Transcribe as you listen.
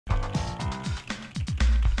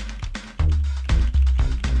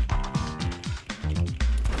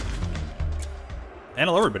And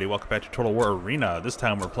hello everybody, welcome back to Total War Arena. This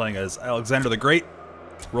time we're playing as Alexander the Great,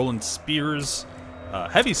 rolling spears,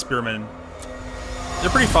 heavy spearmen. They're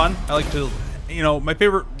pretty fun. I like to, my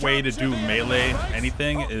favorite way to do melee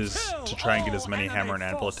anything is to try and get as many hammer and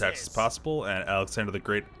anvil attacks as possible, and Alexander the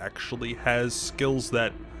Great actually has skills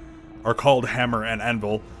that are called hammer and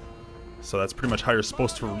anvil, so that's pretty much how you're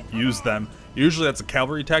supposed to use them. Usually that's a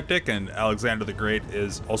cavalry tactic, and Alexander the Great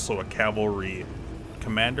is also a cavalry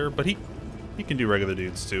commander, but he can do regular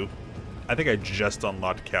dudes too. I think I just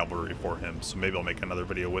unlocked cavalry for him, so maybe I'll make another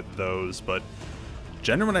video with those, but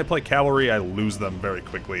generally when I play cavalry, I lose them very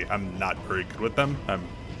quickly. I'm not very good with them. I'm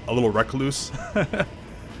a little recluse.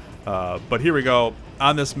 But here we go.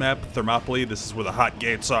 On this map, Thermopylae, this is where the hot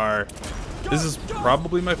gates are. This is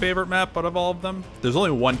probably my favorite map out of all of them. There's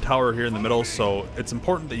only one tower here in the middle, so it's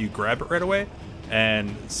important that you grab it right away.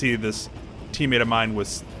 And see, this teammate of mine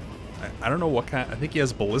was, I don't know what kind, I think he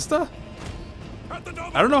has ballista?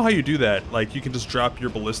 I don't know how you do that. Like, you can just drop your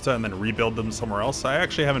ballista and then rebuild them somewhere else. I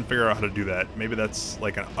actually haven't figured out how to do that. Maybe that's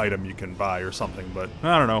like an item you can buy or something, but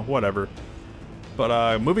I don't know, whatever.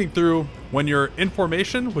 But moving through, when you're in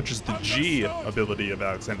formation, which is the G ability of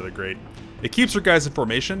Alexander the Great, it keeps your guys in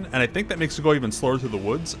formation, and I think that makes you go even slower through the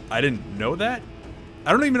woods. I didn't know that.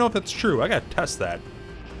 I don't even know if that's true. I gotta test that.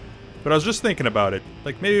 But I was just thinking about it.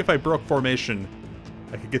 Like, maybe if I broke formation,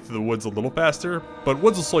 I could get through the woods a little faster, but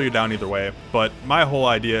woods will slow you down either way. But my whole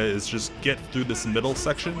idea is just get through this middle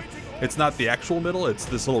section. It's not the actual middle, it's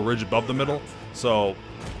this little ridge above the middle. So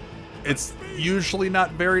it's usually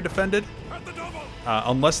not very defended.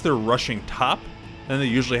 Unless they're rushing top, then they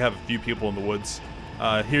usually have a few people in the woods.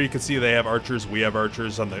 Here you can see they have archers, we have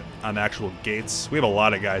archers on the actual gates. We have a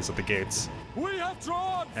lot of guys at the gates.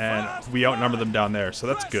 And we outnumber them down there, so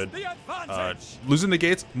that's good. Losing the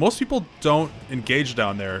gates, most people don't engage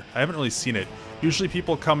down there. I haven't really seen it. Usually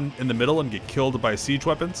people come in the middle and get killed by siege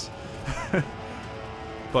weapons.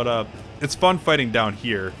 But it's fun fighting down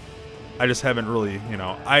here. I just haven't really,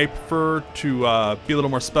 I prefer to be a little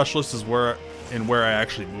more specialist where I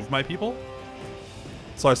actually move my people.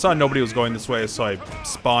 So I saw nobody was going this way, so I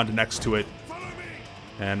spawned next to it.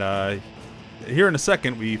 And here in a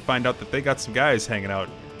second, we find out that they got some guys hanging out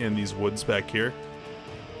in these woods back here.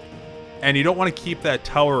 And you don't want to keep that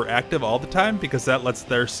tower active all the time, because that lets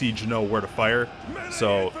their siege know where to fire.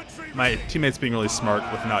 So my teammate's being really smart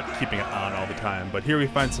with not keeping it on all the time. But here we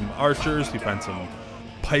find some archers, we find some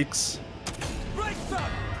pikes.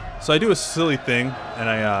 So I do a silly thing, and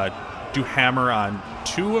I do hammer on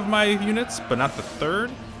 2 of my units, but not the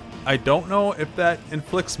 3rd. I don't know if that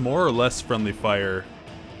inflicts more or less friendly fire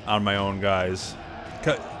on my own guys.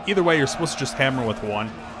 Either way, you're supposed to just hammer with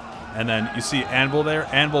 1. And then you see anvil there.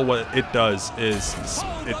 Anvil, what it does is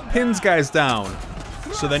it pins guys down.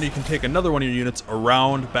 So then you can take another one of your units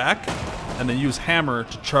around back and then use hammer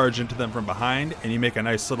to charge into them from behind, and you make a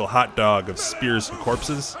nice little hot dog of spears and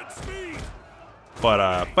corpses.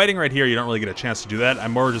 But fighting right here, you don't really get a chance to do that.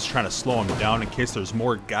 I'm more just trying to slow them down in case there's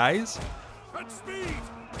more guys.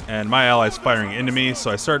 And my ally's firing into me, so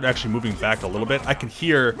I started actually moving back a little bit. I can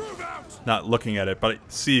hear, not looking at it, but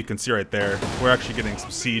see, you can see right there, we're actually getting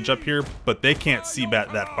some siege up here, but they can't see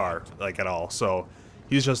that far, like, at all. So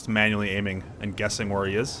he's just manually aiming and guessing where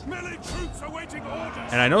he is.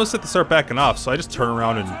 And I noticed that they start backing off, so I just turn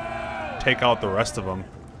around and take out the rest of them.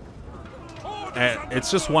 And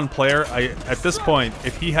it's just one player. At this point,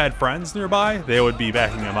 if he had friends nearby, they would be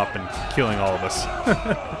backing him up and killing all of us.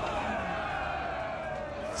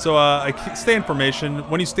 So I stay in formation.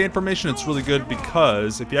 When you stay in formation, it's really good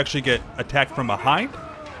because if you actually get attacked from behind,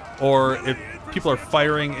 or if people are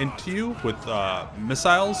firing into you with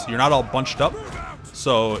missiles, you're not all bunched up.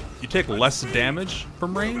 So you take less damage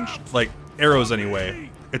from range, like arrows anyway.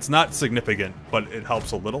 It's not significant, but it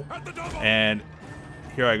helps a little. And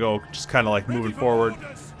here I go, just kind of like moving forward.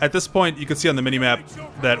 At this point, you can see on the minimap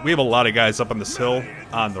that we have a lot of guys up on this hill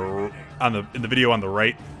in the video on the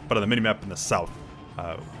right, but on the minimap in the south.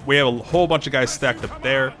 We have a whole bunch of guys stacked up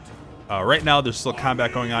there. Right now, there's still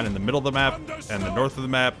combat going on in the middle of the map and the north of the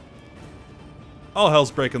map. All hell's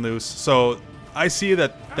breaking loose. So I see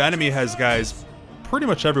that the enemy has guys pretty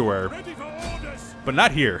much everywhere, but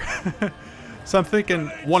not here. So I'm thinking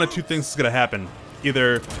one of 2 things is going to happen.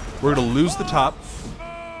 Either we're going to lose the top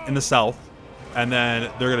in the south, and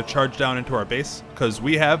then they're going to charge down into our base, because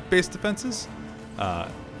we have base defenses.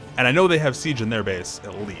 And I know they have siege in their base,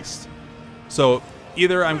 at least. So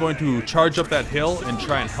either I'm going to charge up that hill and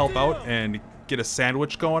try and help out and get a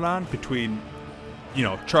sandwich going on between,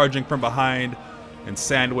 charging from behind and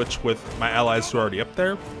sandwich with my allies who are already up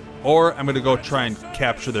there, or I'm going to go try and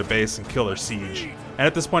capture their base and kill their siege. And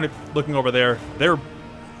at this point, looking over there, they're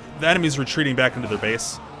the enemy's retreating back into their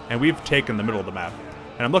base, and we've taken the middle of the map.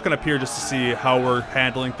 And I'm looking up here just to see how we're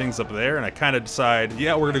handling things up there, and I kind of decide,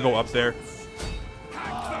 yeah, we're going to go up there.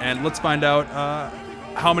 And let's find out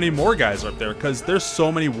how many more guys are up there, because there's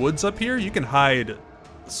so many woods up here, you can hide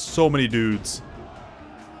so many dudes.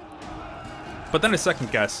 But then I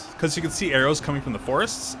second guess, because you can see arrows coming from the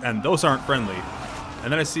forests, and those aren't friendly.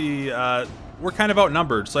 And then I see we're kind of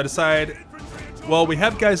outnumbered, so I decide, well, we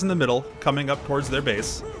have guys in the middle coming up towards their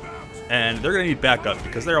base, and they're going to need backup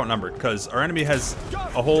because they're outnumbered, because our enemy has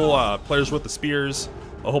a whole players with the spears,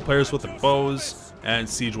 a whole players with the bows, and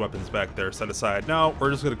siege weapons back there. So I decide, no,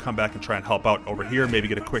 we're just going to come back and try and help out over here, maybe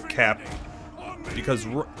get a quick cap, because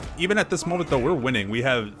even at this moment, though, we're winning. We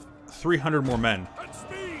have 300 more men.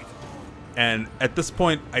 And at this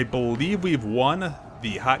point, I believe we've won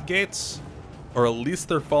the hot gates, or at least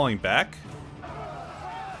they're falling back.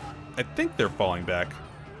 I think they're falling back.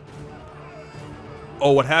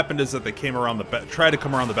 Oh, what happened is that they came around tried to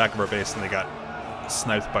come around the back of our base, and they got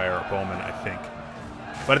sniped by our bowmen, I think.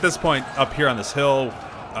 But at this point, up here on this hill,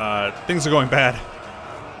 things are going bad.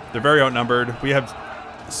 They're very outnumbered. We have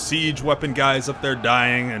siege weapon guys up there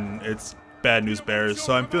dying, and it's bad news bears.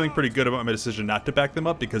 So I'm feeling pretty good about my decision not to back them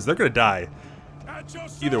up, because they're going to die.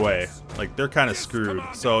 Either way, like, they're kind of screwed.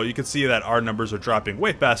 So you can see that our numbers are dropping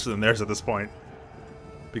way faster than theirs at this point,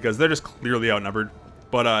 because they're just clearly outnumbered.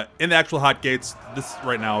 But in the actual hot gates, this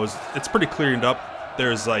right now it's pretty cleared up.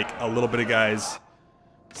 There's like a little bit of guys.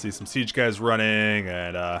 See some siege guys running,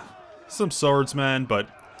 and some swordsmen, but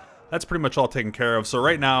that's pretty much all taken care of. So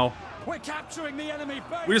right now, we're capturing the enemy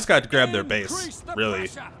base. We just got to grab their base, really.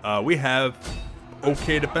 We have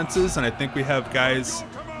okay defenses, and I think we have guys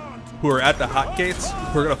who are at the hot gates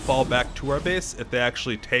who are going to fall back to our base if they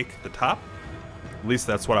actually take the top. At least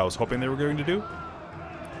that's what I was hoping they were going to do.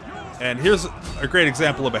 And here's a great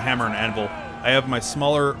example of a hammer and anvil. I have my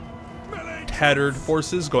smaller, tattered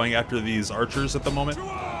forces going after these archers at the moment,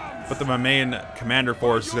 but then my main commander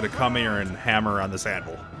force is going to come here and hammer on this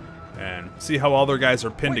anvil. And see how all their guys are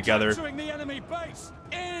pinned together.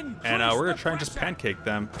 And we're going to try and just pancake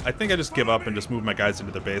them. I think I just give up and just move my guys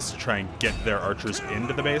into their base to try and get their archers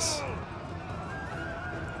into the base.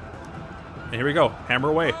 And here we go. Hammer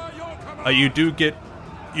away. You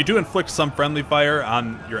do inflict some friendly fire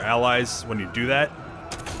on your allies when you do that,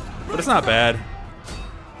 but it's not bad.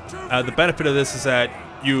 The benefit of this is that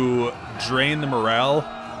you drain the morale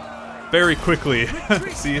very quickly.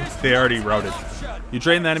 See, they already routed. You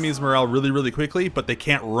drain the enemy's morale really, really quickly, but they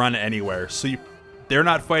can't run anywhere. So they're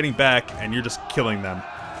not fighting back, and you're just killing them.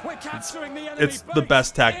 It's the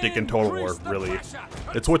best tactic in Total War, really.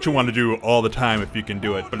 It's what you want to do all the time if you can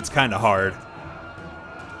do it, but it's kind of hard.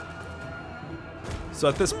 So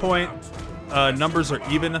at this point, numbers are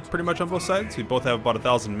even pretty much on both sides. We both have about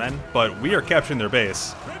 1,000 men, but we are capturing their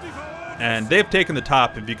base. And they've taken the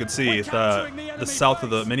top, if you can see, the south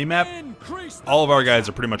of the mini-map. All of our guys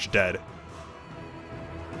are pretty much dead.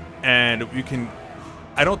 And you can...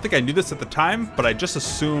 I don't think I knew this at the time, but I just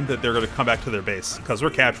assumed that they're going to come back to their base, because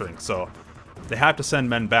we're capturing, so they have to send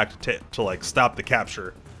men back to like, stop the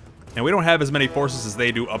capture. And we don't have as many forces as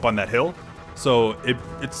they do up on that hill, so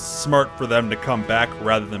it's smart for them to come back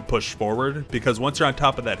rather than push forward, because once you're on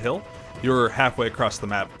top of that hill, you're halfway across the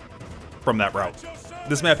map from that route.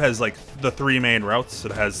 This map has like the 3 main routes.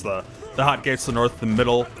 It has the hot gates to the north, the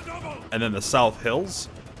middle, and then the south hills.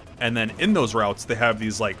 And then in those routes, they have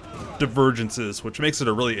these like divergences, which makes it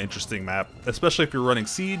a really interesting map, especially if you're running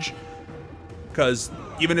siege, because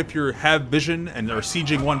even if you have vision and are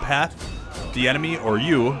sieging one path, the enemy, or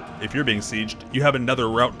you, if you're being sieged, you have another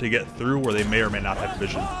route to get through where they may or may not have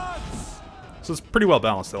vision. So it's pretty well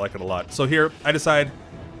balanced. I like it a lot. So here, I decide,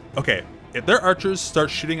 okay, if their archers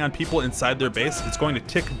start shooting on people inside their base, it's going to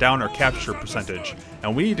tick down our capture percentage,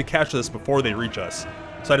 and we need to capture this before they reach us.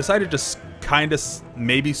 So I decided to just kind of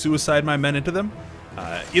maybe suicide my men into them.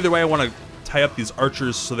 Either way, I want to tie up these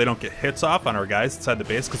archers so they don't get hits off on our guys inside the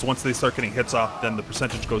base, because once they start getting hits off, then the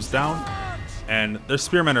percentage goes down. And their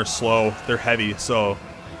spearmen are slow, they're heavy, so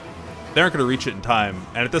they aren't going to reach it in time.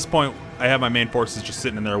 And at this point, I have my main forces just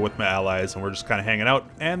sitting in there with my allies, and we're just kind of hanging out,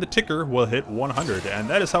 and the ticker will hit 100, and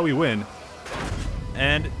that is how we win.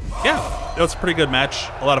 And yeah, it was a pretty good match,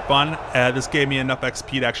 a lot of fun. This gave me enough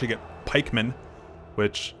XP to actually get pikemen,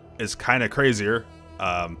 which is kind of crazier.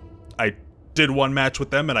 I did one match with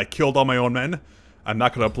them and I killed all my own men. I'm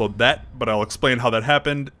not going to upload that, but I'll explain how that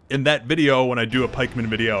happened in that video when I do a pikeman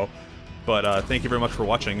video. But thank you very much for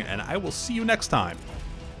watching, and I will see you next time.